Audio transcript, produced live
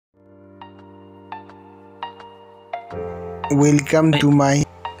Welcome to my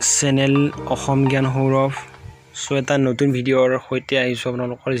channel Assam জ্ঞান Sourav so এটা নতুন ভিডিঅৰ হৈতে আহিছো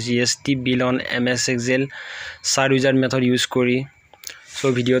আপোনালোকৰ GST bill on MS Excel star wizard method use কৰি সো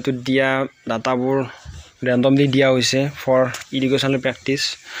ভিডিঅটো দিয়া ডাটাবোৰ randomly দিয়া হৈছে for educational practice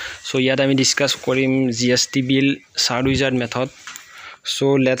so ইয়াত আমি ডিসকাস কৰিম GST bill star wizard method so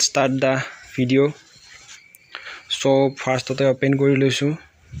let's start the video so first to open কৰি লৈছো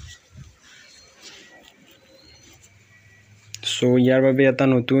so ইয়াৰ বাবে এটা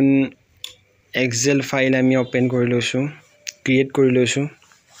নতুন Excel file আমি open কৰি লৈছো create কৰি লৈছো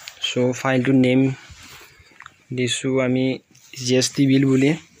so file to name দিছো আমি GST bill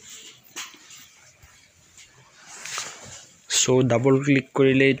বুলি so double click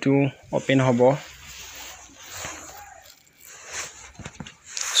কৰিলে এটো open হ'ব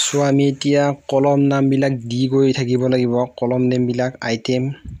so আমি এতিয়া কলম নাম বিলাক দি গৈ থাকিব লাগিব কলম নেম বিলাক আইটেম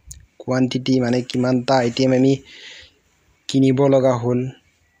কোয়ান্টিটি মানে কিমানটা আইটেম আমি কিনিব লগা হল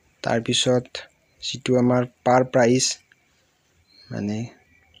তাৰ পিছত যেটো আমাৰ পাৰ প্ৰাইস মানে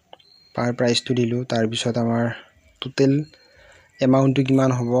পাৰ প্ৰাইস টু দিলু তাৰ পিছত আমাৰ টোটাল এমাউন্ট টু কিমান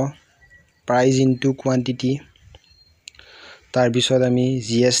হ'ব প্ৰাইস ইনটু কোয়ান্টিটি তাৰ পিছত আমি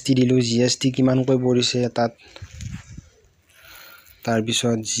GST দিলু GST কিমান কৈ পৰিছে তাত তাৰ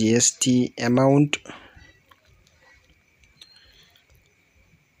পিছত GST এমাউন্ট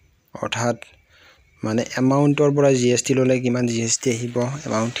অৰ্থাৎ মানে এমাউন্টৰ পৰা GST ললে কিমান GST আহিব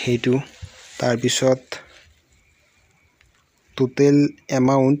এমাউন্ট হেতু তাৰ পিছত টোটাল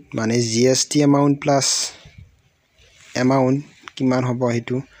এমাউন্ট মানে GST এমাউন্ট প্লাস এমাউন্ট কিমান হ'ব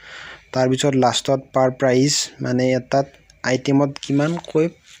হেতু তাৰ পিছত লাষ্টত পাৰ প্ৰাইস মানে এটাত আইটেমত কিমান কৈ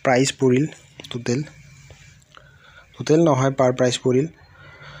প্ৰাইস পৰিল টোটাল নহয় পাৰ প্ৰাইস পৰিল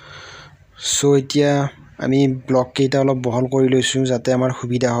সো এতিয়া আমি ব্লক কেইটা অলপ বহল কৰি লৈছো যাতে আমাৰ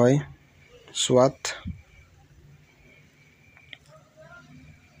সুবিধা হয় সোৱাত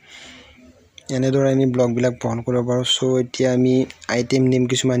এনেদৰে আমি ব্লক বিলাক বহল কৰিব পাৰো সো এতিয়া আমি আইটেম নেম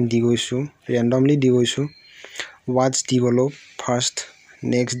কিছুমান দি গৈছো randomly দি গৈছো watch দি গলো ফাৰ্স্ট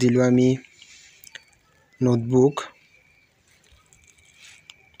নেক্সট দিলু আমি নোটবুক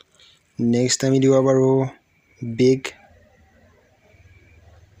নেক্সট আমি দিব পাৰো বেগ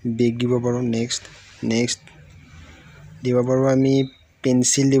দিব পাৰো নেক্সট দিব পাৰো আমি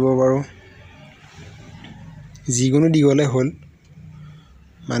পেন্সিল দিব পাৰো যিকোনো দি গলে হল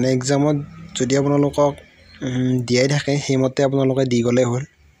মানে এক্সামত যদি আপোনালোকক দিয়াই থাকে হেমতে আপোনালোকে দি গলে হল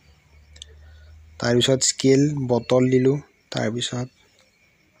তাৰ পিছত স্কেল বটল দিলু তাৰ পিছত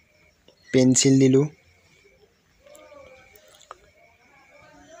পেন্সিল দিলু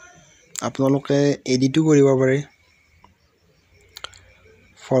আপোনালোকে এডিটো কৰিব পাৰে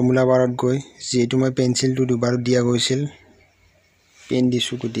ফৰ্মুলা বাৰত গৈ যেটো মই পেন্সিলটো দুবাৰ দিয়া গৈছিল পেন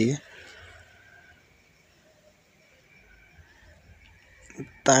দিছো গতিকে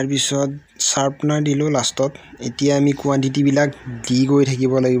তাৰ পিছত শাৰ্পনাৰ দিলো লাষ্টত এতিয়া আমি কোয়ান্টিটি বিলাক দি গৈ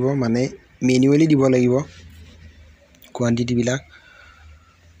থাকিব লাগিব মানে ম্যানুয়ালি দিব লাগিব কোয়ান্টিটি বিলাক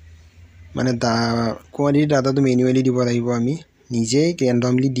মানে কোয়ান্টিটি ডাটাটো ম্যানুয়ালি দিব লাগিব আমি নিজে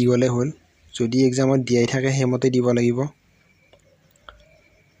ৰ্যান্ডমলি দি গলে হল যদি এক্সামত দিয়াই থাকে হেমতে দিব লাগিব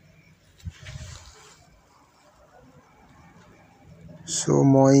সো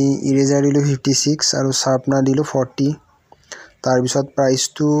মই ইৰেজাৰ দিলু 56 আৰু শাৰ্পনাৰ দিলু 40 তাৰ পিছত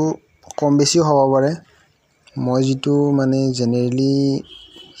প্ৰাইসটো কম বেছি হ'ব পাৰে মই যেটো মানে জেনাৰেলি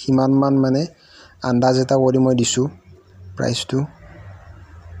হিমান মান মানে আন্দাজ এটা কৰি মই দিছো প্ৰাইসটো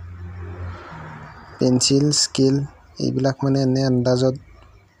পেন্সিল স্কেল এইবিলাক মানে এনে আন্দাজত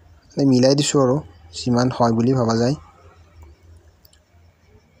মিলাই দিছো আৰু যিমান হয় বুলি ভাবা যায়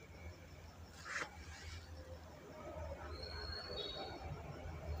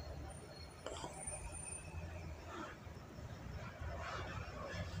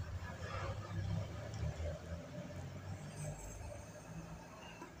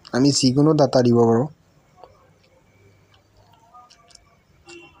আমি যিকোনো ডাটা দিব পাৰো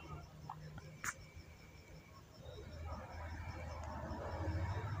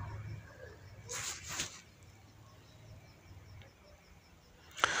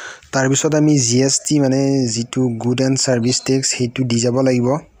তাৰ পিছত আমি GST মানে যেটো গুড এন্ড সার্ভিস ট্যাক্স হেতু দি যাব লাগিব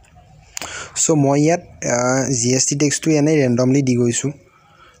সো মই ইয়াত GST ট্যাক্সটো এনে randomly দি গৈছো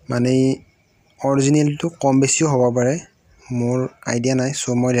মানে অৰিজিনালটো কম বেছি হ'ব পাৰে মোৰ আইডিয়া নাই সো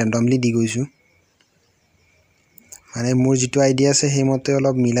মই randomly দি গৈছো মানে মোৰ যেটো আইডিয়া আছে হেমতে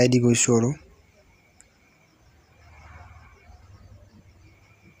অলপ মিলাই দি গৈছো আৰু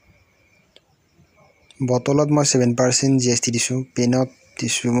বটলত মই 7% GST দিছো পেনত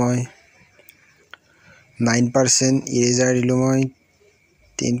দিছো মই 9% ইৰেজাৰ দিলু মই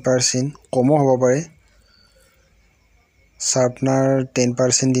 10% কমো হ'ব পাৰে sharpener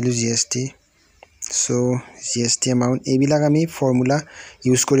 10% দিলো GST so GST amount এইবিলাক আমি ফৰ্মুলা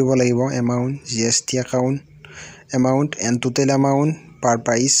ইউজ কৰিব লাগিব amount GST amount and total amount per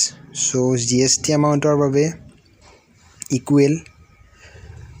price so GST amountৰ বাবে equal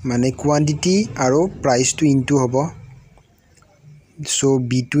মানে quantity আৰু price to into হ'ব so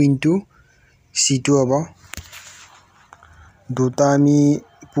B2 into C2 হ'ব দুটা আমি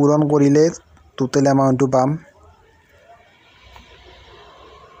পূৰণ কৰিলে total amount টো পাম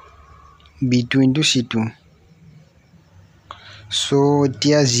B2 into C2 so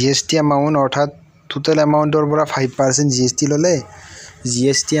এতিয়া GST amount অৰ্থাৎ total amount ৰ পৰা 5% GST ললে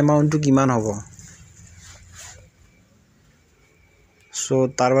GST amount টো কিমান হ'ব so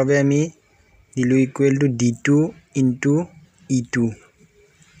তাৰ বাবে আমি দিলো equal to D2 into E2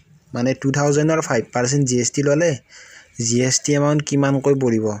 মানে 2000 ৰ 5% GST ললে GST amount কিমান কৈ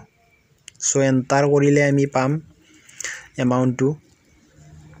পৰিব so enter কৰিলে আমি পাম amount টো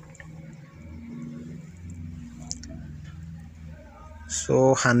so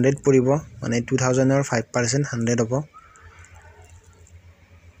 100 পৰিব মানে 2000 ৰ 5% 100 হ'ব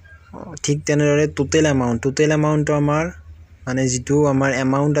ঠিক তেনেদৰে total amount টো আমাৰ মানে যেটো আমাৰ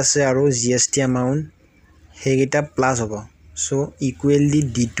amount আছে আৰু GST amount হেগিটা প্লাস হ'ব so equally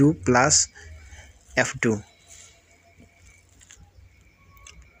D2 plus F2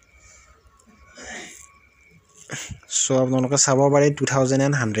 so আপোনালোকে চাব পাৰে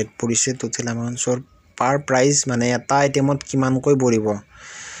 2100 পৰিছে total amount so per price মানে এটা আইটেমত কিমান কৈ পৰিব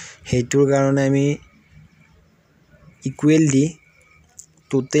হেইটোৰ কাৰণে আমি equally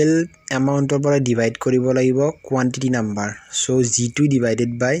total amount ৰ পৰা divide কৰিব লাগিব quantity number so G2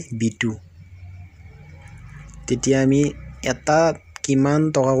 divided by B2 তেতিয়া আমি এটা কিমান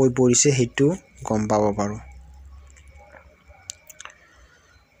টকা কৈ পৰিছে হেতু গম পাব পাৰো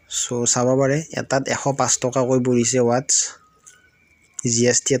so চাব পাৰে এটাত 105 টকা কৈ পৰিছে watts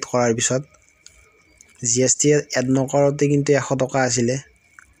GST এড কৰাৰ পিছত GST এড নকৰতে কিন্তু 100 টকা আছিল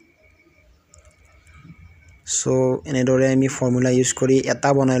so এনেদৰে আমি ফৰ্মুলা ইউজ কৰি এটা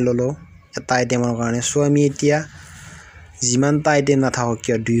বনাই ললো এটা আইটেমৰ কাৰণে so আমি এতিয়া যিমানটা আইটেম নাথাকক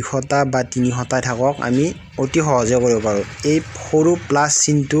কিয় 200 টা বা 300 টা থাকক আমি অতি সহজে কৰিব পাৰো এই সৰু প্লাস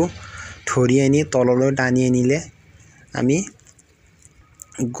চিনটো ধৰি আনি তললৈ টানি আনিলে আমি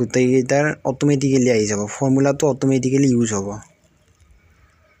গোটেইটাৰ অটোমেটিক্যালি আহি যাব ফৰ্মুলাটো অটোমেটিক্যালি ইউজ হ'ব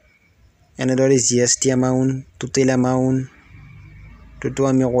এনেদৰে GST amount total amount তো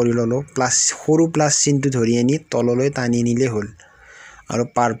আমি কৰি ললো প্লাস সৰু প্লাস চিনটো ধৰি আনি তললৈ টানি আনিলে হ'ল আৰু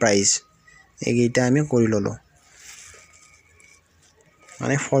পাৰ প্ৰাইস এইগিটা আমি কৰি ললো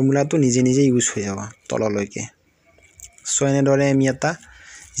মানে ফৰ্মুলাটো নিজে নিজে ইউজ হৈ যাব তললৈকে সো এনেদৰে আমি এটা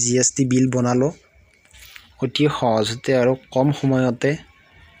GST বিল বনালো অতি সহজতে আৰু কম সময়তে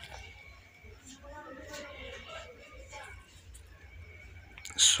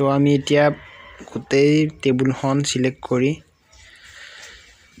সো আমি এতিয়া গোটেই টেবুলখন সিলেক্ট কৰি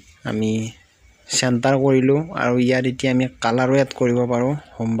আমি সেন্টাৰ কৰিলো আৰু ইয়াত এতিয়া আমি কালাৰো এড কৰিব পাৰো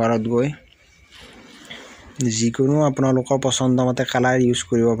হোমবাৰত গৈ যিকোনো আপোনালোকৰ পছন্দ মতে কালাৰ ইউজ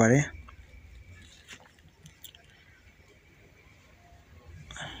কৰিব পাৰে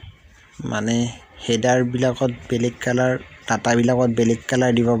মানে হেডাৰ বিলাকত বেলেগ কালাৰ ডাটা বিলাকত বেলেগ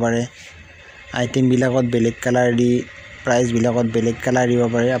কালাৰ দিব পাৰে আইটেম বিলাকত বেলেগ কালাৰ দি প্ৰাইস বিলাকত বেলেগ কালাৰ দিব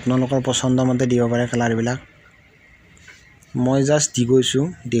পাৰে আপোনালোকৰ পছন্দ মতে দিব পাৰে কালাৰ বিলাক মই জাস্ট দি গৈছো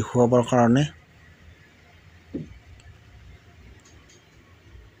দেখুৱাবৰ কাৰণে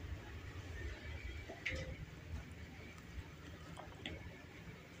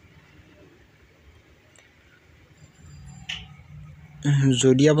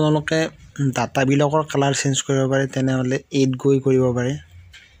যদি আপোনালোকে ডাটা বিলাকৰ কালাৰ চেঞ্জ কৰিব পাৰে তেনেহলে এড গৈ কৰিব পাৰে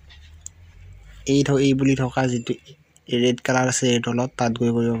এই বুলি থকা যেটো ৰেড কালাৰ আছে এই তলত তাত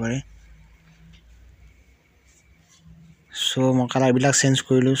গৈ কৰিব পাৰে সো মই কালাৰ বিলাক চেঞ্জ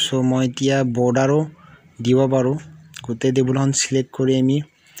কৰিলো সো মই এতিয়া বৰ্ডাৰো দিব পাৰো গোটেই টেবুলখন সিলেক্ট কৰি আমি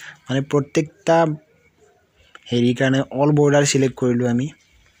মানে প্ৰত্যেকটা হেৰি কাৰণে অল বৰ্ডাৰ সিলেক্ট কৰিলো আমি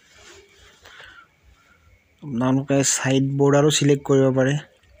আপোনালোকে সাইড বৰ্ডাৰো সিলেক্ট কৰিব পাৰে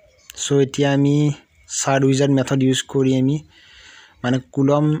সো এতিয়া আমি চাৰ্ট উইজাৰ্ড মেথড ইউজ কৰি আমি মানে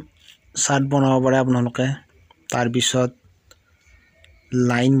কুলম চাৰ্ট বনাব পাৰে আপোনালোকে তাৰ পিছত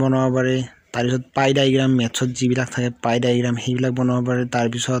লাইন বনাব পাৰে তাৰ পিছত পাই ডায়াগ্ৰাম মেথড যিবিলাক থাকে পাই ডায়াগ্ৰাম হেবিলাক বনাব পাৰে তাৰ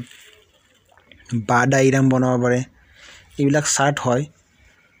পিছত বা ডায়াগ্ৰাম বনাব পাৰে এইবিলাক চাৰ্ট হয়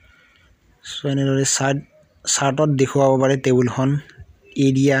সো এনেদৰে চাৰ্টত দেখুৱাব পাৰে টেবুলখন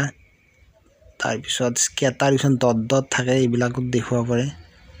এৰিয়া তাৰ পিছত স্কেটাৰ কিছন ডট ডট থাকে এইবিলাকত দেখুৱাব পাৰে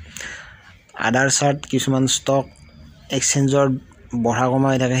আদাৰ চাৰ্ট কিছুমান ষ্টক এক্সচেঞ্জৰ বঢ়া কমা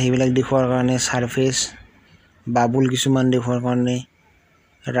হৈ থাকে হেবিলাক দেখুৱাৰ কাৰণে সাৰফেস বাবুল কিছুমান দেখুৱাৰ কাৰণে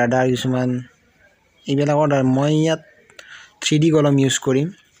ৰাডাৰ কিছুমান এইবিলাকৰ দ্বাৰা মই ইয়াত 3D কলম ইউজ কৰিম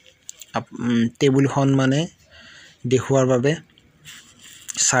টেবুলখন মানে দেখুৱাৰ বাবে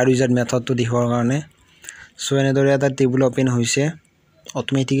চাৰ উইজাৰ্ড মেথডটো দেখুৱাৰ কাৰণে সো এনেদৰে এটা টেবুল ওপেন হৈছে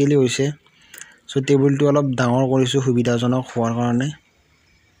অটোমেটিক্যালি হৈছে সো টেবুলটো অলপ ডাঙৰ কৰিছো সুবিধাজনক হোৱাৰ কাৰণে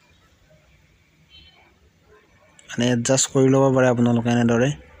মানে এডজাস্ট কৰি ল'ব পাৰে আপোনালোকে এনেদৰে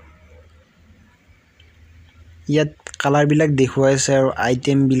ইয়াত কালাৰ বিলাক দেখুৱাইছে আৰু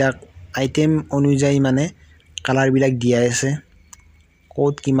আইটেম অনুযায়ী মানে কালাৰ বিলাক দিয়া আছে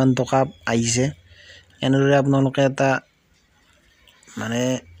কোড কিমান টকা আহিছে এনেদৰে আপোনালোকে এটা মানে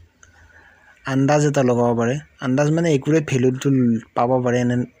আন্দাজ এটা লগাব পাৰে আন্দাজ মানে একুৰেট ভ্যালুটো পাব পাৰে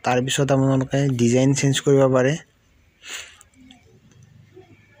তাৰ পিছত আপোনালোকে ডিজাইন চেঞ্জ কৰিব পাৰে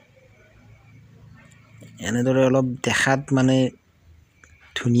এনেদৰে অলপ দেখাত মানে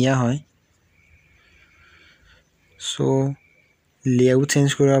ধুনিয়া হয় সো লেআউট চেঞ্জ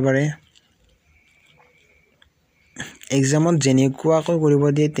কৰিব পাৰে এক্সামত যেনেকুৱাকৈ কৰিব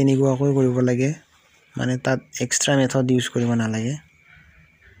দিয়ে তেনেকুৱাকৈ কৰিব লাগে মানে তাত এক্সট্ৰা মেথড ইউজ কৰিব নালাগে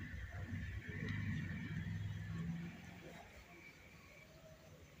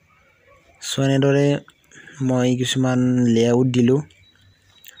সো এনেদৰে মই কিছুমান লেআউট দিলো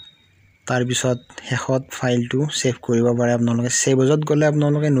তাৰ পিছত হেকত ফাইলটো সেভ কৰিব পাৰে আপোনালোকে সেভজত গলে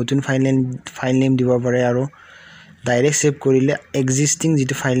আপোনালোকে নতুন ফাইল নেম দিব পাৰে আৰু ডাইৰেক্ট সেভ কৰিলে এক্সিস্টিং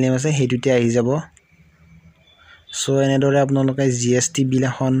যেটো ফাইল নেম আছে হেতুতে আহি যাব সো এনেদৰে আপোনালোকে GST বিল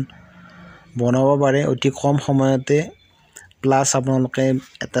এখন বনাব পাৰে অতি কম সময়তে প্লাস আপোনালোকে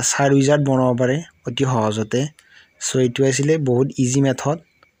এটা চাৰ উইজাৰ্ড বনাব পাৰে অতি সহজতে সো এটো আছিল বহুত easy method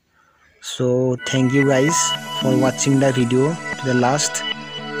so thank you guys for watching the video to the last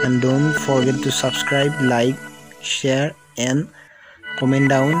and don't forget to subscribe like share and comment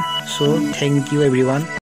down so thank you everyone